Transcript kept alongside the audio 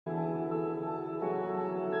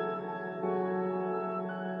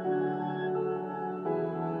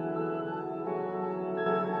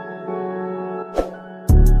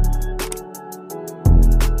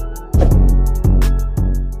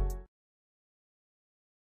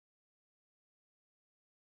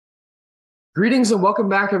Greetings and welcome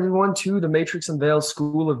back, everyone, to the Matrix Unveiled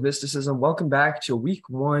School of Mysticism. Welcome back to week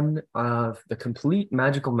one of the Complete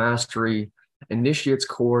Magical Mastery Initiates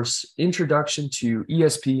course, Introduction to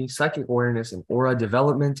ESP, Psychic Awareness, and Aura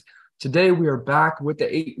Development. Today, we are back with the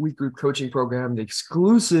 8-week group coaching program, the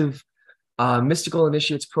exclusive Mystical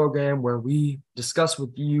Initiates program, where we discuss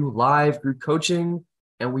with you live group coaching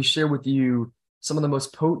and we share with you some of the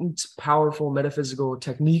most potent, powerful metaphysical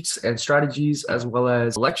techniques and strategies, as well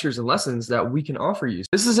as lectures and lessons that we can offer you.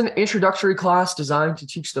 This is an introductory class designed to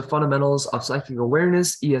teach the fundamentals of psychic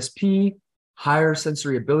awareness, ESP, higher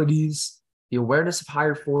sensory abilities, the awareness of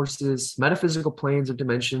higher forces, metaphysical planes of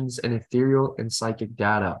dimensions, and ethereal and psychic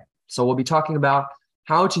data. So we'll be talking about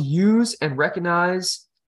how to use and recognize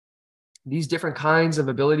these different kinds of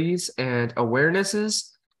abilities and awarenesses,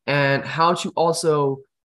 and how to also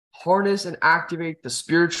harness and activate the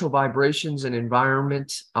spiritual vibrations and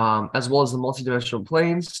environment, as well as the multidimensional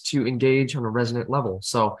planes to engage on a resonant level.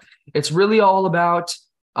 So it's really all about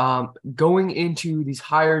going into these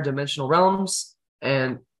higher dimensional realms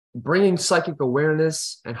and bringing psychic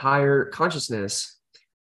awareness and higher consciousness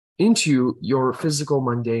into your physical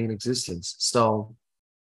mundane existence. So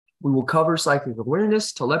we will cover psychic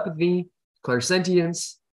awareness, telepathy,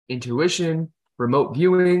 clairsentience, intuition, remote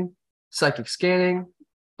viewing, psychic scanning,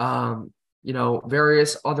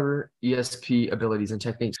 various other ESP abilities and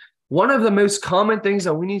techniques. One of the most common things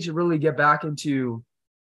that we need to really get back into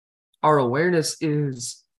our awareness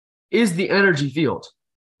is the energy field,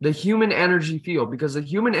 the human energy field, because the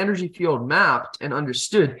human energy field, mapped and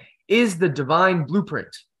understood, is the divine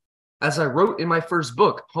blueprint. As I wrote in my first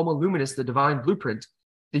book, Homo Luminous, The Divine Blueprint,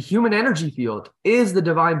 the human energy field is the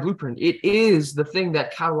divine blueprint. It is the thing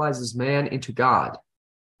that catalyzes man into God,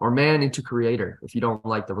 or man into creator, if you don't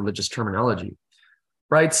like the religious terminology,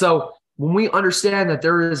 right? So when we understand that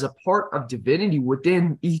there is a part of divinity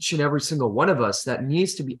within each and every single one of us that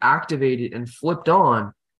needs to be activated and flipped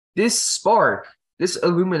on, this spark, this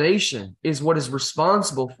illumination is what is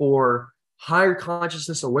responsible for higher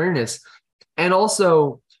consciousness awareness and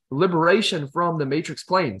also liberation from the matrix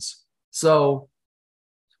planes. So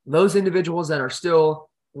those individuals that are still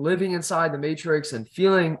living inside the matrix and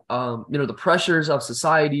feeling, the pressures of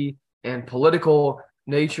society and political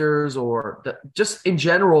natures, or just in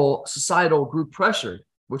general societal group pressure,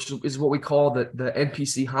 which is what we call the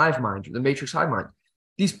NPC hive mind, or the matrix hive mind.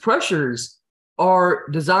 These pressures are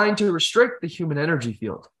designed to restrict the human energy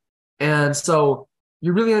field. And so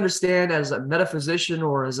you really understand, as a metaphysician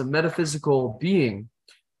or as a metaphysical being,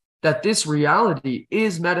 that this reality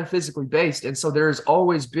is metaphysically based. And so there has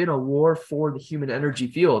always been a war for the human energy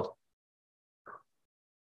field.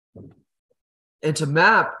 And to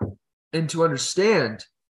map and to understand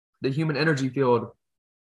the human energy field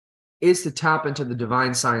is to tap into the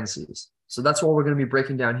divine sciences. So that's what we're going to be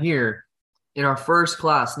breaking down here in our first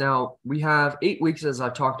class. Now, we have 8 weeks, as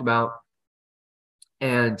I've talked about.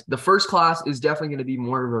 And the first class is definitely going to be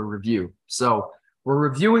more of a review. So we're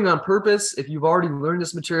reviewing on purpose. If you've already learned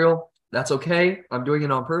this material, that's okay. I'm doing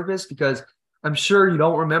it on purpose because I'm sure you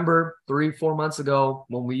don't remember 3-4 months ago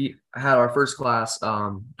when we had our first class,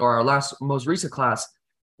 or our most recent class.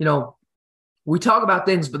 We talk about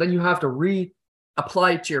things, but then you have to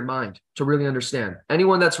reapply it to your mind to really understand.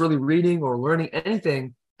 Anyone that's really reading or learning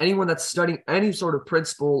anything, anyone that's studying any sort of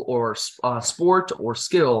principle or sport or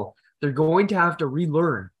skill, they're going to have to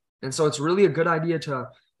relearn. And so it's really a good idea to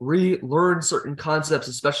relearn certain concepts,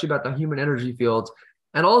 especially about the human energy field,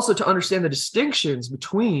 and also to understand the distinctions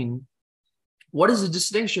between what is the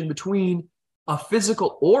distinction between a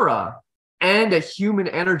physical aura and a human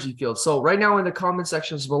energy field. So right now in the comment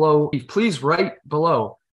sections below, please write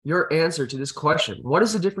below your answer to this question. What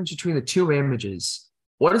is the difference between the two images?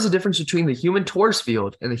 What is the difference between the human torus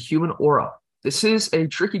field and the human aura? This is a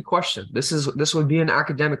tricky question. This would be an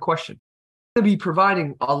academic question. To be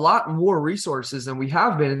providing a lot more resources than we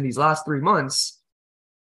have been in these last 3 months,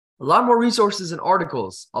 a lot more resources and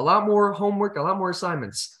articles, a lot more homework, a lot more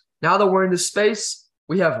assignments. Now that we're in this space,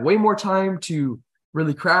 we have way more time to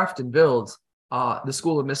really craft and build the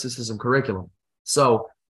School of Mysticism curriculum. So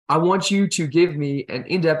I want you to give me an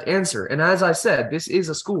in-depth answer. And as I said, this is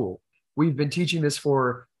a school. We've been teaching this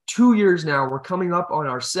for 2 years now. We're coming up on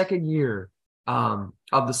our second year of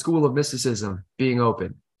the School of Mysticism being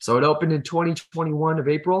open. So it opened in 2021 of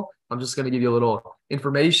April. I'm just going to give you a little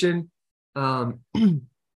information.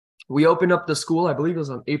 We opened up the school, I believe it was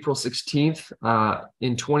on April 16th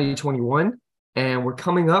in 2021, and we're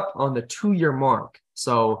coming up on the 2-year mark.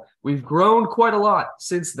 So we've grown quite a lot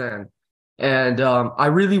since then. And I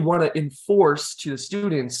really want to enforce to the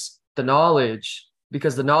students the knowledge,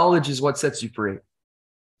 because the knowledge is what sets you free.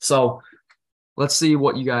 So let's see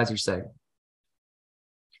what you guys are saying.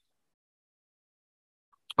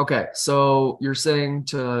 Okay, so you're saying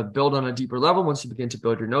to build on a deeper level once you begin to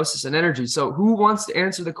build your gnosis and energy. So who wants to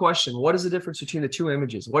answer the question? What is the difference between the two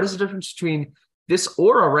images? What is the difference between this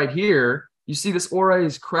aura right here? You see this aura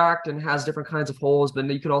is cracked and has different kinds of holes, but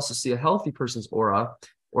then you could also see a healthy person's aura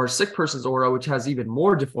or a sick person's aura, which has even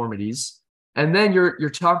more deformities. And then you're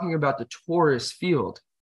talking about the torus field.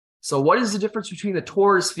 So what is the difference between the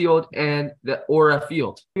torus field and the aura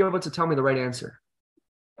field? Be able to tell me the right answer.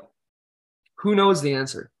 Who knows the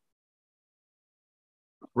answer?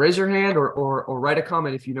 Raise your hand or write a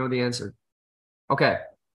comment if you know the answer. Okay.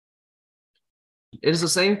 It is the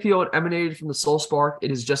same field emanated from the soul spark.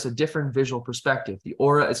 It is just a different visual perspective. The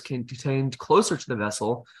aura is contained closer to the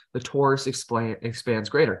vessel. The torus expands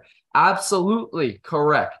greater. Absolutely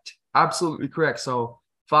correct. Absolutely correct. So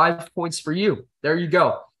 5 points for you. There you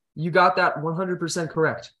go. You got that 100%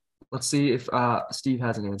 correct. Let's see if Steve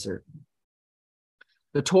has an answer.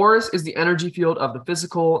 The torus is the energy field of the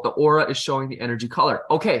physical. The aura is showing the energy color.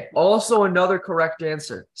 Okay, also another correct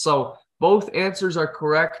answer. So both answers are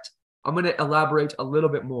correct. I'm going to elaborate a little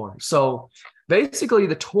bit more. So basically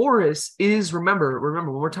the torus is, remember, when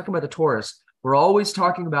we're talking about the torus, we're always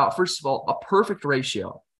talking about, first of all, a perfect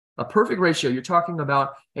ratio. A perfect ratio, you're talking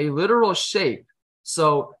about a literal shape.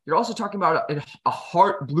 So you're also talking about a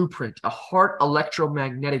heart blueprint, a heart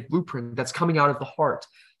electromagnetic blueprint that's coming out of the heart.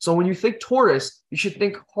 So when you think torus, you should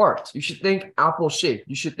think heart. You should think apple shape.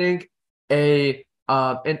 You should think an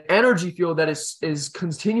energy field that is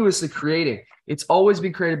continuously creating. It's always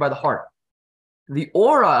been created by the heart. The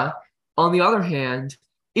aura, on the other hand,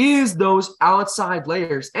 is those outside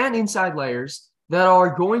layers and inside layers that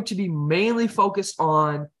are going to be mainly focused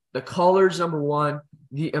on the colors, number one,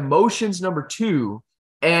 the emotions, number two,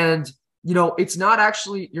 and it's not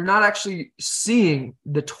actually, you're not actually seeing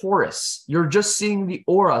the torus. You're just seeing the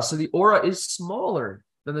aura. So the aura is smaller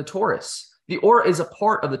than the torus. The aura is a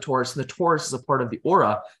part of the torus, and the torus is a part of the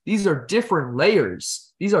aura. These are different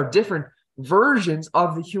layers. These are different versions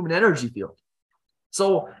of the human energy field.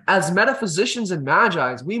 So as metaphysicians and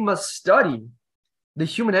magi's, we must study the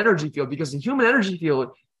human energy field, because the human energy field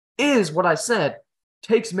is what I said,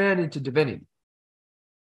 takes man into divinity.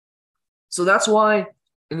 So that's why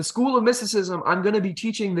in the School of Mysticism, I'm going to be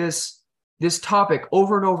teaching this topic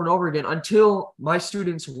over and over and over again until my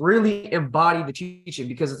students really embody the teaching,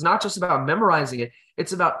 because it's not just about memorizing it.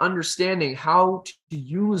 It's about understanding how to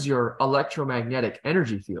use your electromagnetic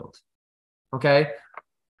energy field. Okay?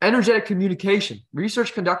 Energetic communication.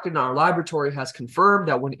 Research conducted in our laboratory has confirmed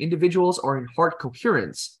that when individuals are in heart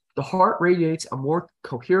coherence, the heart radiates a more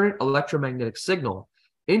coherent electromagnetic signal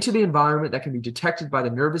into the environment that can be detected by the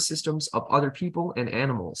nervous systems of other people and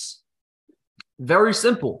animals. Very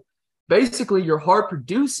simple. Basically, your heart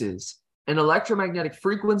produces an electromagnetic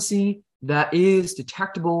frequency that is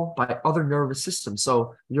detectable by other nervous systems.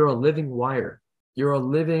 So you're a living wire. You're a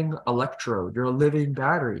living electrode. You're a living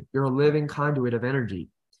battery. You're a living conduit of energy.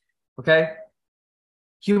 Okay?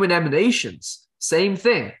 Human emanations, same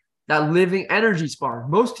thing. That living energy spark.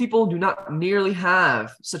 Most people do not nearly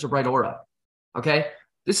have such a bright aura. Okay?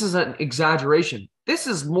 This is an exaggeration. This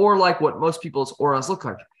is more like what most people's auras look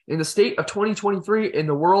like. In the state of 2023, in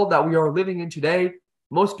the world that we are living in today,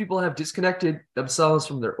 most people have disconnected themselves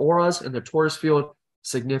from their auras and their torus field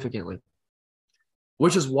significantly,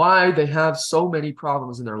 which is why they have so many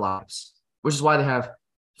problems in their lives, which is why they have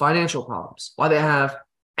financial problems, why they have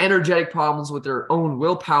energetic problems with their own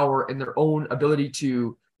willpower and their own ability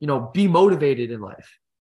to, be motivated in life,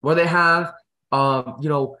 where they have,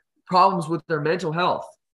 problems with their mental health,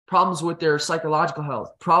 problems with their psychological health,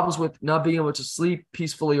 problems with not being able to sleep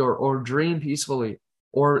peacefully or dream peacefully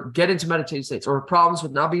or get into meditative states, or problems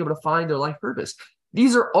with not being able to find their life purpose.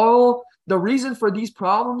 These are all, the reason for these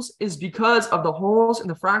problems is because of the holes and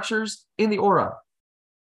the fractures in the aura.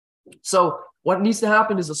 So what needs to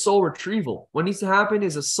happen is a soul retrieval. What needs to happen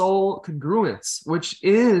is a soul congruence, which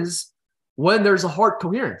is when there's a heart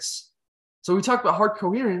coherence. So we talked about heart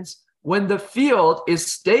coherence. When the field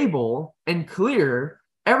is stable and clear,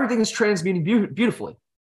 everything is transmuting beautifully.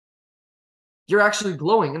 You're actually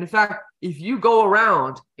glowing. And in fact, if you go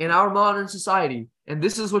around in our modern society and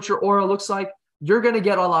this is what your aura looks like, you're going to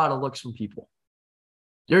get a lot of looks from people.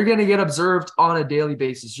 You're going to get observed on a daily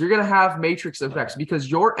basis. You're going to have matrix effects because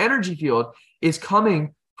your energy field is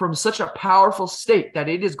coming from such a powerful state that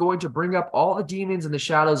it is going to bring up all the demons and the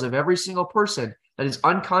shadows of every single person that is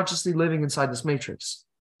unconsciously living inside this matrix.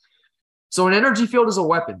 So an energy field is a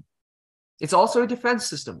weapon. It's also a defense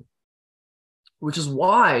system, which is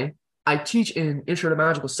why I teach in Intro to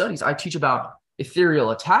Magical Studies. I teach about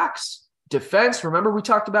ethereal attacks, defense. Remember we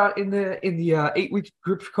talked about in the 8-week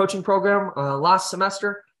group coaching program last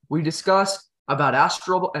semester, we discussed about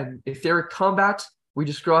astral and etheric combat. We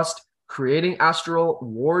discussed creating astral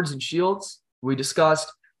wards and shields. We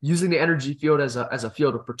discussed using the energy field as a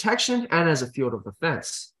field of protection and as a field of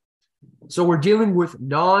defense. So we're dealing with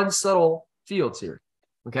non-subtle fields here.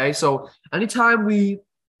 Okay, so anytime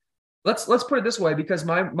let's put it this way, because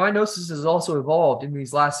my gnosis has also evolved in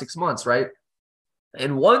these last 6 months, right?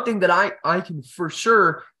 And one thing that I can for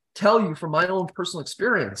sure tell you from my own personal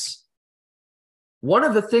experience, one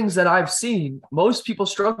of the things that I've seen most people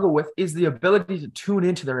struggle with is the ability to tune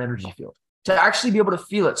into their energy field, to actually be able to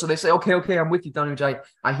feel it. So they say, okay, I'm with you, Tanuj.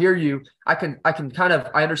 I hear you. I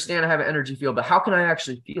understand I have an energy field, but how can I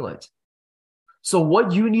actually feel it? So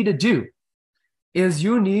what you need to do is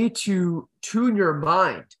you need to tune your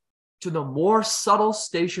mind to the more subtle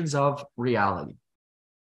stations of reality.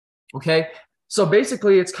 Okay? So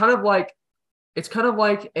basically it's kind of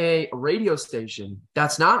like a radio station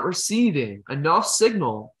that's not receiving enough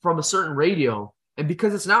signal from a certain radio. And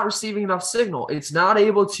because it's not receiving enough signal, it's not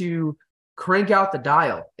able to crank out the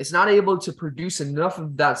dial. It's not able to produce enough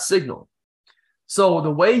of that signal. So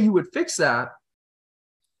the way you would fix that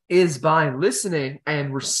is by listening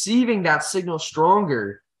and receiving that signal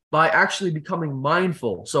stronger by actually becoming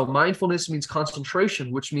mindful. So mindfulness means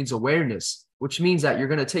concentration, which means awareness, which means that you're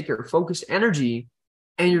going to take your focused energy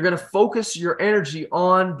and you're going to focus your energy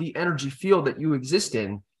on the energy field that you exist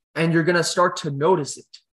in, and you're going to start to notice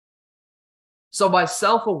it. So by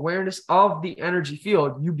self-awareness of the energy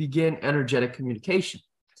field, you begin energetic communication.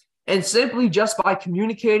 And simply just by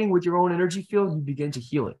communicating with your own energy field, you begin to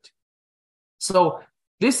heal it. So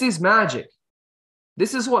this is magic.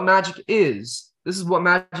 This is what magic is. This is what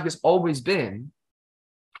magic has always been.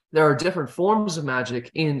 There are different forms of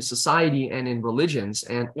magic in society and in religions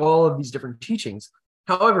and all of these different teachings.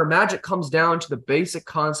 However, magic comes down to the basic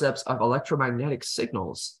concepts of electromagnetic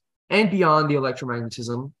signals and beyond the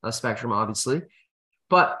electromagnetism spectrum, obviously,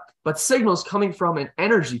 but signals coming from an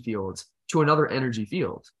energy field to another energy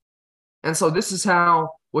field. And so this is how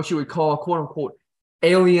what you would call, quote unquote,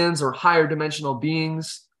 aliens or higher dimensional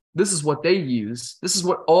beings, this is what they use. This is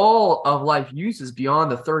what all of life uses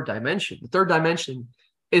beyond the third dimension. The third dimension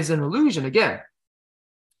is an illusion again.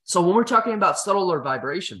 So when we're talking about subtler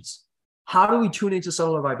vibrations, how do we tune into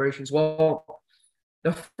subtler vibrations? Well,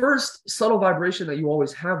 the first subtle vibration that you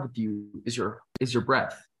always have with you is your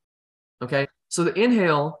breath. Okay? So the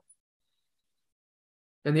inhale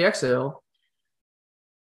and the exhale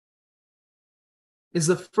is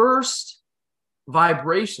the first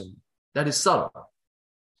vibration that is subtle.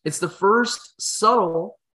 It's the first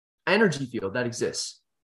subtle energy field that exists.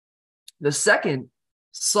 The second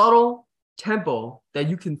subtle tempo that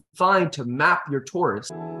you can find to map your torus